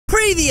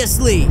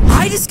Previously,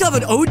 I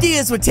discovered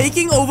Odeas were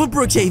taking over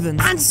Brookhaven,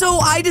 and so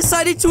I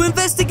decided to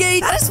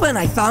investigate. That is when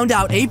I found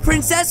out a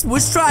princess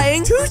was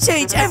trying to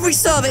change every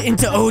server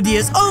into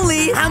Odeas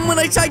only, and when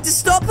I tried to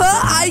stop her,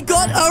 I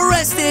got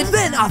arrested.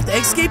 Then, after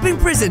escaping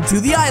prison to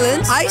the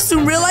island, I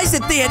soon realized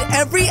that they had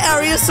every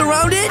area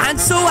surrounded,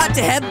 and so had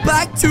to head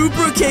back to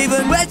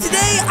Brookhaven, where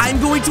today I'm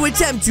going to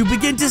attempt to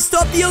begin to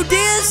stop the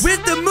Odeas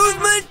with the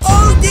movement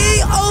OD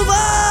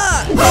over!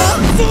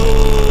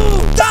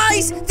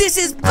 Guys, this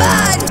is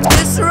bad!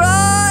 That's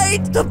right!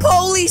 The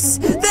police!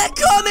 They're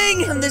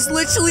coming! And there's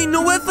literally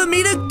nowhere for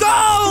me to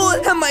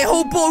go! And my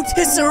whole boat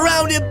is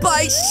surrounded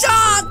by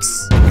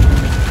sharks! Come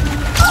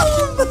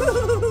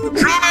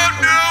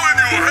out now with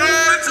your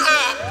hands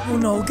up! Oh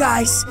no,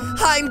 guys!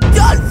 I'm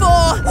done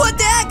for! What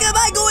the heck am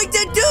I going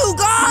to do,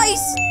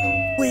 guys?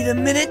 Wait a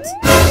minute.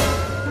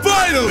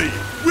 Finally!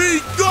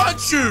 We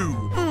got you!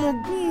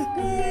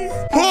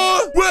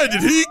 Huh? Where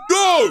did he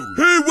go?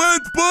 He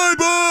went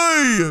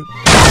bye-bye!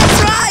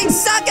 That's right,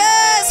 suckers!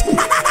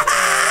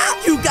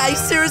 You guys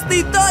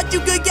seriously thought you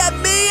could get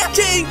me,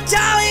 King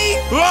Tommy?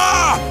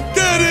 Ah!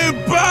 Get him,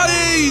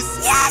 buddies!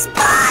 Yes,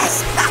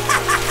 boss!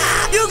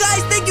 You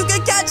guys think you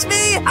can catch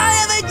me? I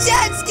have a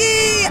jet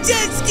ski!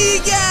 Jet ski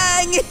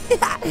gang!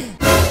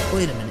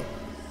 Wait a minute.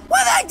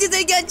 Where the heck did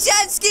they get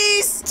jet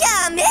skis?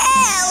 Come here,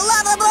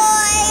 lover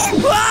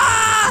boy!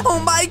 Ah! Oh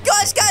my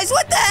gosh, guys,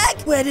 what the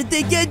heck? Where did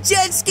they get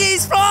jet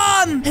skis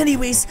from?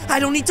 Anyways, I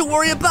don't need to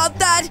worry about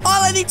that.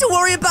 All I need to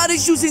worry about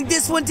is using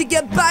this one to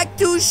get back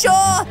to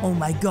shore. Oh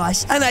my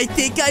gosh, and I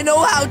think I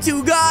know how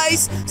to,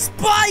 guys.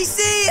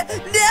 Spicy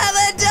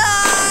never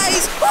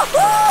dies!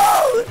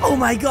 Oh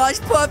my gosh,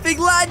 perfect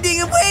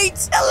landing. And wait,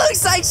 it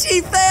looks like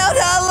she failed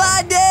her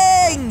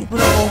landing.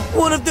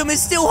 One of them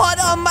is still hot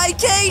on my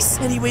case.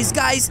 Anyways,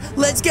 guys,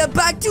 let's get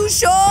back to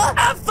shore.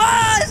 And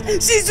fast!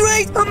 She's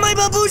right on my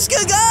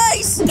babushka,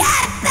 guys! Get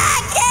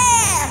back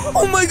here!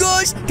 Oh my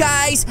gosh,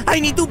 guys, I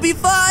need to be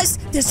fast.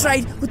 That's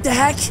right, what the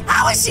heck?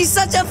 How is she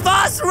such a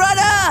fast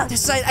runner?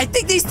 That's right, I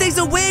think these things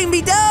are weighing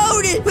me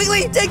down.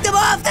 Quickly, take them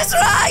off. That's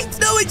right.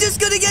 Now we're just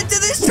gonna get to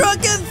this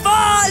truck and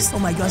fast. Oh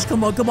my gosh,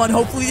 come on, come on.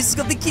 Hopefully this has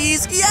got the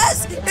keys.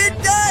 Yes,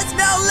 it does.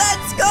 Now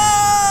let's go.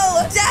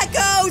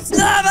 Tacos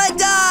never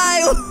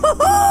die.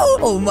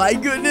 Oh my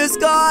goodness,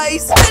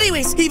 guys.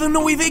 Anyways, even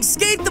though we've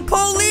escaped the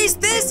police,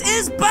 this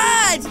is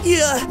bad.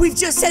 Yeah, we've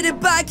just headed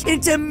back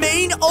into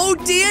main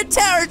Oder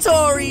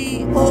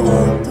territory.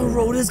 Uh-oh, the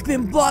road has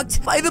been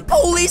blocked by the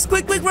police.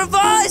 Quick,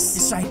 reverse.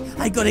 That's right,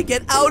 I gotta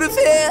get out of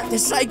here.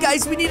 That's right,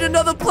 guys, we need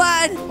another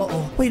plan.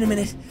 Uh-oh, wait a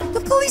minute.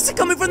 The police are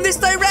coming from this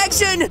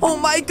direction. Oh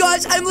my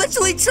gosh, I'm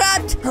literally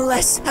trapped.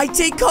 Unless I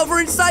take cover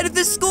inside of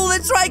the school.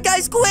 That's right,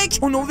 guys, quick.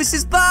 Oh no, this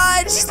is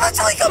bad. She's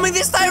literally coming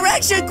this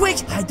direction. Quick,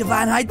 hide the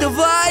van, hide the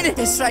van.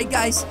 That's right,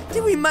 guys.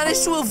 Did we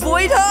manage to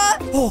avoid her?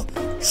 Oh,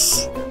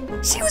 shh.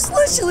 She was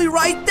literally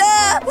right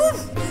there.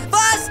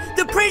 Boss,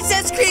 the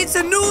princess creates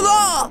a new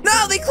law.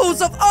 Now they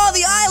close off all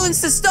the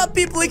islands to stop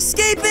people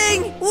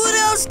escaping. What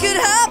else could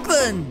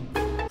happen?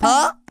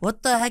 Huh?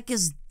 What the heck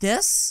is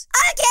this?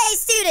 Okay,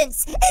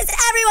 students, is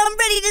everyone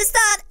ready to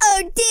start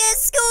Oder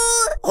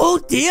school?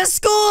 Oder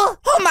school?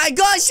 Oh my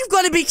gosh, you've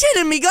got to be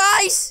kidding me,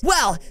 guys.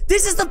 Well,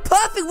 this is the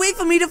perfect way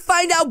for me to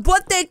find out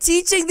what they're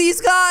teaching these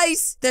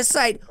guys. That's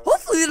right.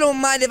 Hopefully they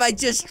don't mind if I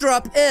just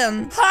drop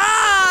in.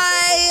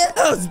 Hi!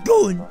 How's it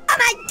going? Oh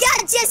my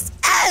god, just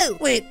oh!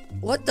 Wait,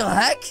 what the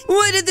heck?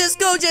 Why did this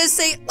girl just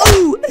say,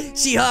 oh?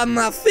 She hurt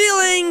my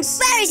feelings.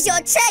 Where is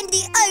your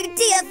trendy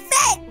Oder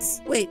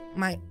fit? Wait,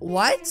 my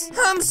what?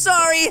 I'm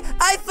sorry,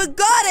 I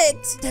forgot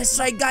it. That's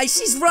right, guys,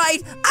 she's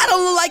right. I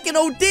don't look like an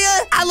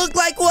Oder. I look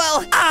like,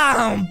 well,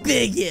 I'm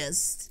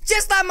biggest.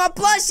 Just like my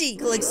plushie,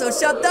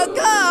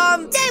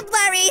 CalixoShop.com. Don't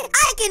worry,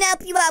 I can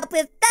help you out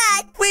with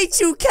that. Wait,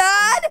 you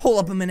can? Hold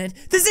up a minute.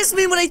 Does this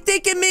mean what I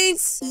think it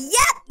means?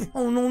 Yep.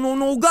 Oh,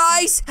 no,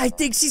 guys. I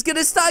think she's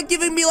gonna start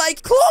giving me,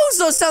 like,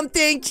 clothes or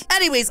something.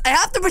 Anyways, I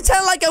have to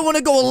pretend like I want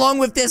to go along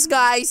with this,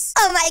 guys.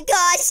 Oh my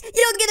gosh,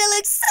 you're gonna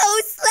look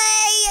so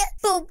slay.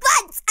 For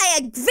once, I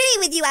agree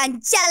with you,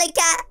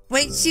 Angelica.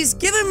 Wait, she's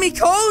giving me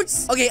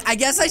codes? Okay, I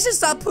guess I should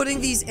stop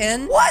putting these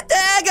in. What the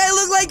heck? I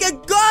look like a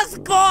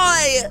goth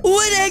boy.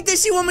 What the heck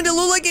does she want me to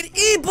look like an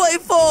e-boy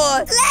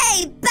for?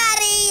 Slay,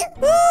 buddy.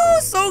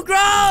 Ooh, so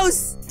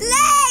gross.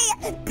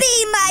 Slay,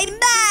 be my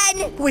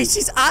man. Wait,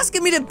 she's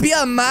asking me to be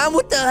a man?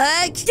 What the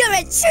heck? You're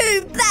a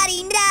true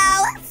buddy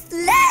now.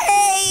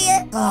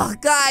 Slay. Oh,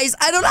 guys,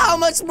 I don't know how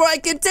much more I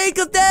can take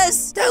of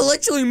this. They're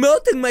literally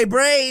melting my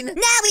brain.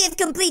 Now we have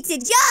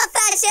completed your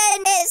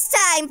fashion. It's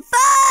time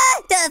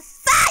for the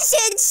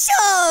fashion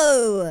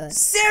show.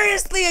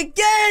 Seriously,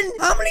 again?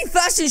 How many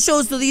fashion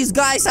shows do these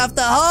guys have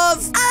to have?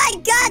 Oh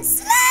my god,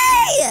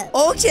 slay!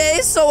 Okay,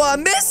 so,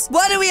 miss,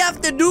 what do we have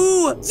to do?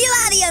 You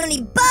are the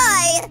only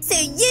boy, so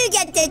you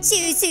get to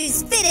choose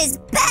whose fit is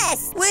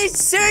best. Wait,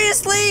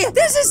 seriously?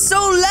 This is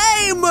so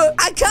lame.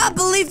 I can't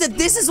believe that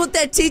this is what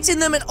they're teaching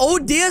them in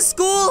Oder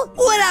school.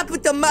 What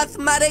happened to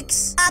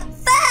mathematics? Up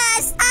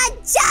first,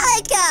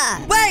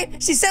 Angelica!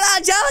 Wait, she said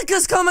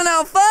Angelica's coming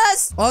out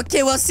first.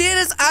 Okay, well, seeing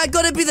as I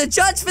gotta be the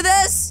judge for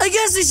this, I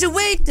guess we should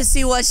wait to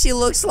see what she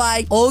looks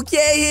like.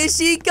 Okay, here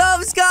she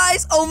comes,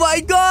 guys. Oh my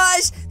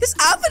gosh, this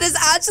outfit is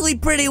actually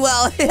pretty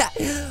well.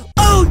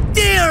 Oh,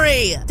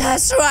 dearie!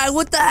 That's right,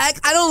 what the heck?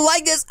 I don't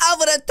like this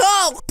outfit at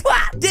all.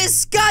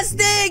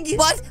 Disgusting!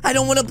 But I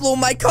don't want to blow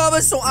my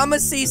cover, so I'm gonna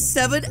say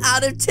 7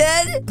 out of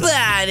 10.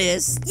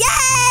 Baddest.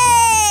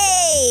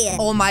 Yay!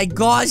 Oh my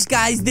gosh,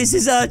 guys, this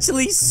is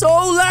actually so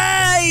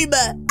lame.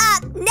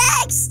 Up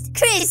next,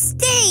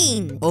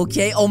 Christine.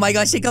 Okay, oh my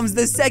gosh, here comes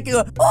the second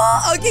one.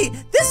 Oh, okay,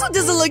 this one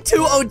doesn't look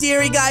too oh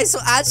dearie, guys. So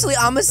actually,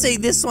 I'm gonna say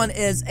this one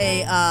is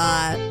a 8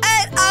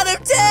 out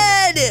of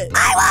 10.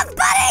 I want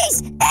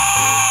buddies.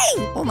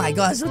 Hey! Oh my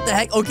gosh, what the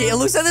heck? Okay, it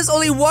looks like there's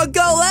only one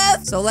girl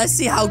left. So let's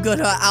see how good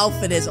her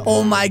outfit is.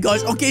 Oh my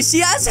gosh. Okay, she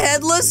has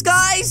headless,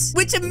 guys,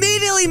 which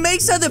immediately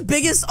makes her the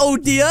biggest oh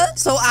dear.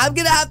 So I'm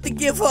gonna have to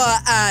give her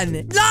an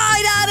 9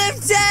 out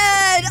of 10.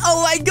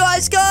 Oh my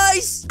gosh,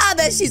 guys. I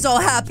bet she's all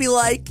happy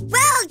like.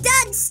 Well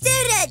done,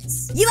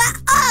 students. You are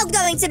all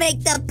going to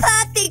make the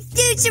perfect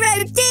future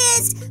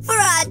ideas for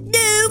our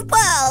new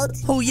world.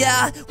 Oh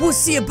yeah, we'll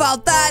see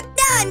about that.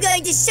 Now I'm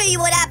going to show you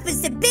what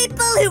happens to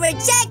people who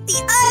reject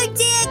the oh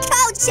dear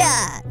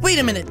culture. Wait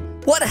a minute.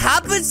 What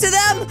happens to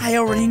them? I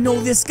already know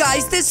this,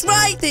 guys. That's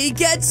right. They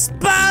get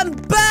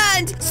spam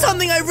banned.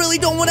 Something I really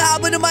don't want to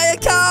happen to my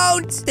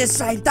account.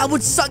 That's right. That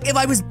would suck if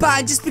I was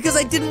banned just because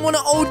I didn't want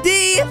to OD.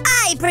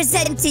 I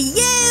present to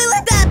you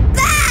the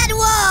ban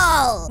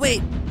wall.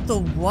 Wait, the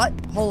what?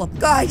 Hold up,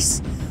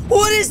 guys.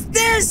 What is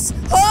this?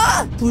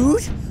 Huh?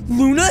 Blood?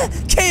 Luna?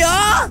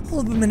 KR?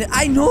 Hold up a minute.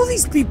 I know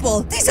these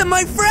people. These are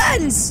my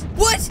friends.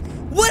 What?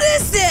 What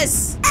is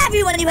this?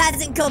 Everyone who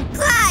hasn't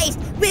complied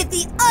with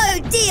the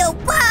ordeal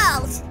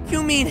world.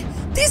 You mean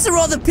these are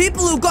all the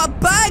people who got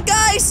bad,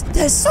 guys?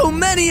 There's so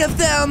many of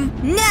them.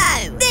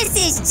 No, this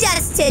is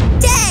just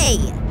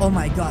today. Oh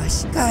my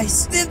gosh,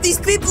 guys, these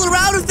people are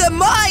out of their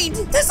mind.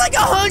 There's like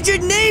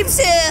 100 names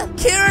here.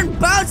 Karen,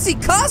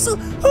 Bouncy, Castle.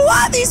 Who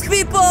are these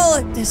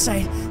people? That's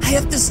right. I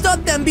have to stop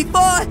them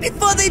before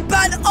they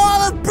ban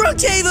all of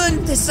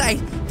Brookhaven. That's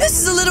right. This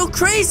is a little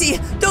crazy,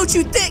 don't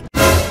you think?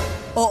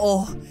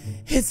 Uh-oh.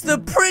 It's the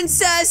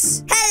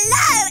princess!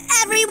 Hello,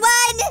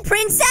 everyone!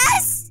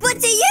 Princess? What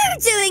are you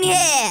doing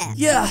here?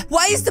 Yeah,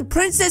 why is the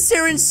princess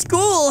here in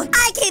school?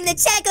 I came to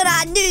check on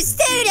our new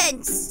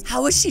students.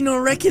 How is she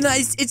not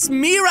recognized? It's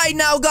me right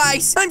now,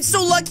 guys. I'm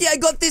so lucky I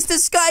got this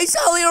disguise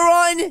earlier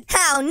on.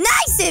 How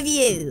nice of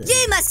you.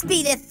 You must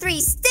be the 3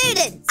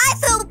 students. I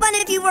thought one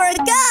of you were a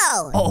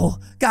girl. Oh,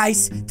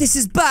 guys, this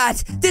is bad.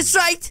 That's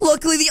right.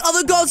 Luckily, the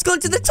other girl's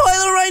gone to the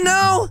toilet right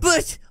now.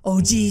 But, oh,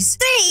 geez.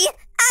 3?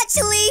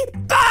 Actually...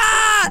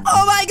 Ah!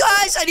 Oh my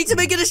gosh, I need to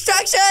make a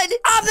distraction.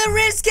 I'm the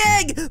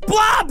risking.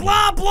 Blah,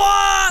 blah,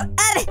 blah.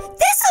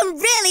 This one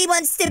really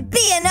wants to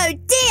be an oh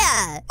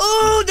dear.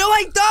 Oh, no,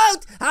 I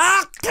don't.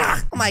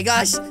 Ah, oh my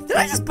gosh. Did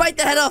I just bite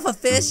the head off a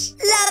fish?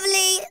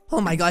 Lovely. Oh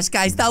my gosh,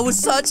 guys, that was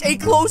such a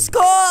close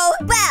call.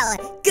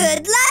 Well,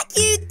 good luck,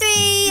 you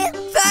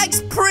 3.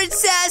 Thanks,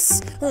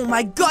 princess. Oh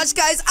my gosh,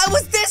 guys, I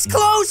was this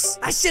close.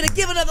 I should have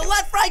given her the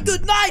left, right,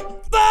 good night.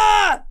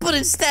 Ah! But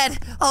instead,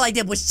 all I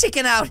did was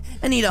chicken out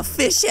and eat a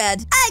fish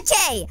head.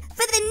 Okay,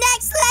 for the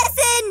next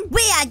lesson,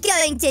 we are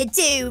going to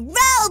do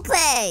role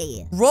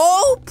play.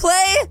 Role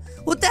play?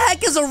 What the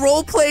heck is a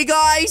role play,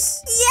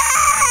 guys?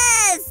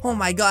 Yes! Oh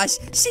my gosh,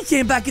 she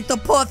came back at the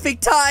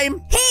perfect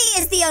time. He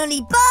is the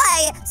only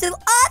boy, so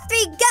all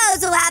 3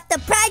 girls will have to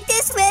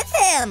practice with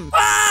him.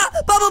 Ah!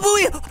 Baba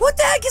Booey, what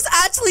the heck is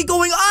actually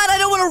going on? I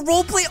don't want to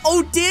roleplay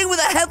ODing with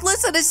a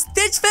headless and a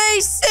Stitch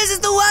face. This is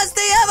the worst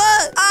day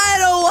ever. I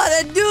don't want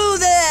to do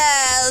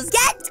this.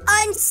 Get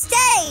on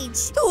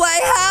stage. Do I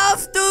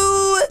have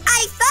to?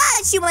 I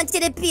thought you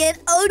wanted to be an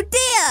oh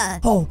dear.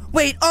 Oh,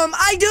 wait,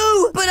 I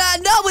do, but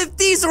not with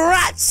these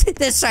rats.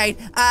 That's right,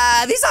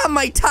 these aren't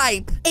my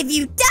type. If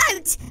you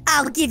don't,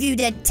 I'll give you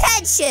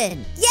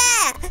detention.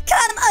 Yeah,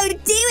 come OD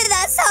with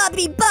us,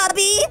 Hobby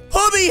Bobby.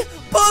 Hobby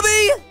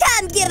Bobby.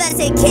 Come give us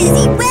a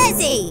kizzy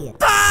wizzy.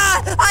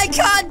 Ah, I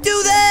can't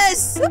do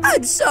this.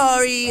 I'm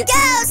sorry.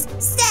 Girls,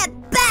 step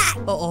back.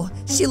 Uh-oh,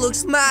 she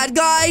looks mad,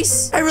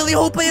 guys. I really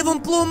hope I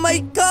haven't blown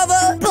my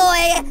cover.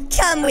 Boy,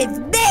 come with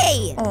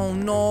me. Oh,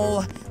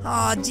 no.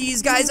 Ah,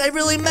 geez, guys, I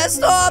really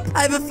messed up.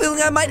 I have a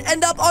feeling I might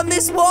end up on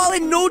this wall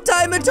in no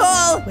time at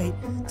all. Wait,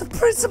 the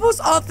principal's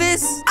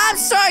office? I'm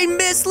sorry,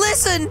 miss.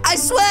 Listen, I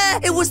swear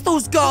it was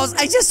those girls.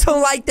 I just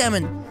don't like them.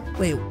 And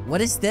wait,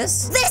 what is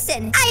this?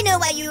 Listen, I know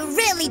why you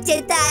really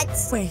did that.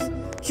 Wait,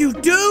 you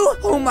do?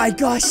 Oh my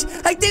gosh,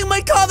 I think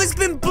my cover's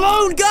been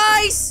blown,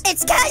 guys.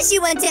 It's cause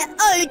you went to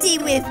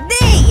OD with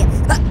me.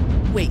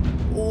 Wait,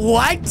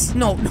 what?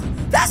 No,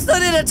 that's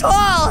not it at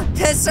all.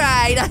 That's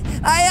right.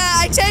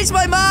 I changed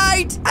my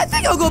mind. I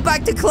think I'll go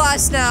back to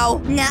class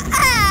now.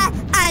 Nuh-uh.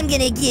 I'm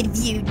gonna give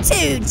you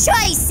 2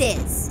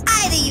 choices.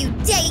 Either you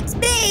date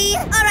me,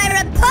 or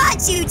I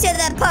report you to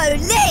the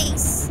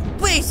police.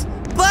 Wait,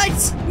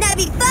 but... Now,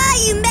 before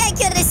you make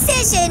your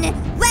decision,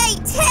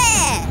 wait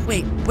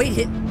here. Wait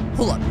here.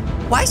 Hold up.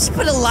 Why she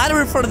put a ladder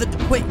in front of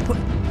the... Wait,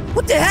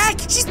 what the heck?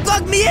 She's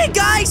plugged me in,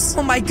 guys!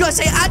 Oh my gosh,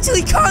 I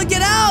actually can't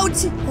get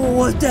out! Oh,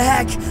 what the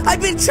heck?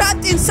 I've been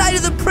trapped inside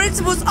of the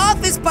principal's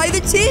office by the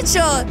teacher!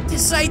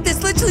 That's right,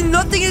 there's literally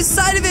nothing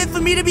inside of it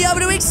for me to be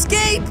able to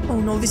escape! Oh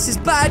no, this is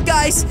bad,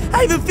 guys!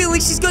 I have a feeling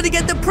she's gonna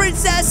get the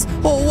princess!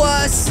 Or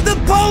worse, the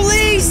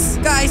police!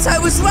 Guys, I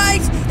was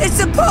right!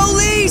 It's the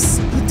police!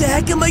 What the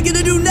heck am I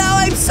gonna do now?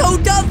 I'm so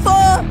done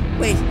for!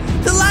 Wait,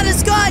 the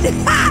ladder's gone!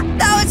 Ha!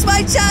 Now it's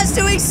my chance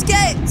to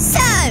escape! So,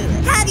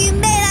 have you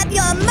made up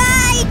your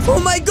mind?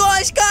 Oh my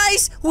gosh,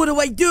 guys! What do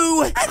I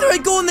do? Either I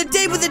go on the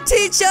date with the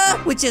teacher,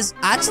 which is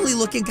actually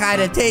looking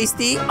kind of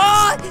tasty,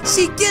 or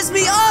she gives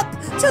me up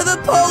to the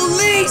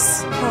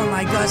police! Oh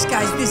my gosh,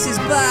 guys, this is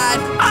bad.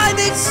 I'm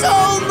in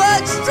so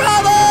much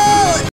trouble!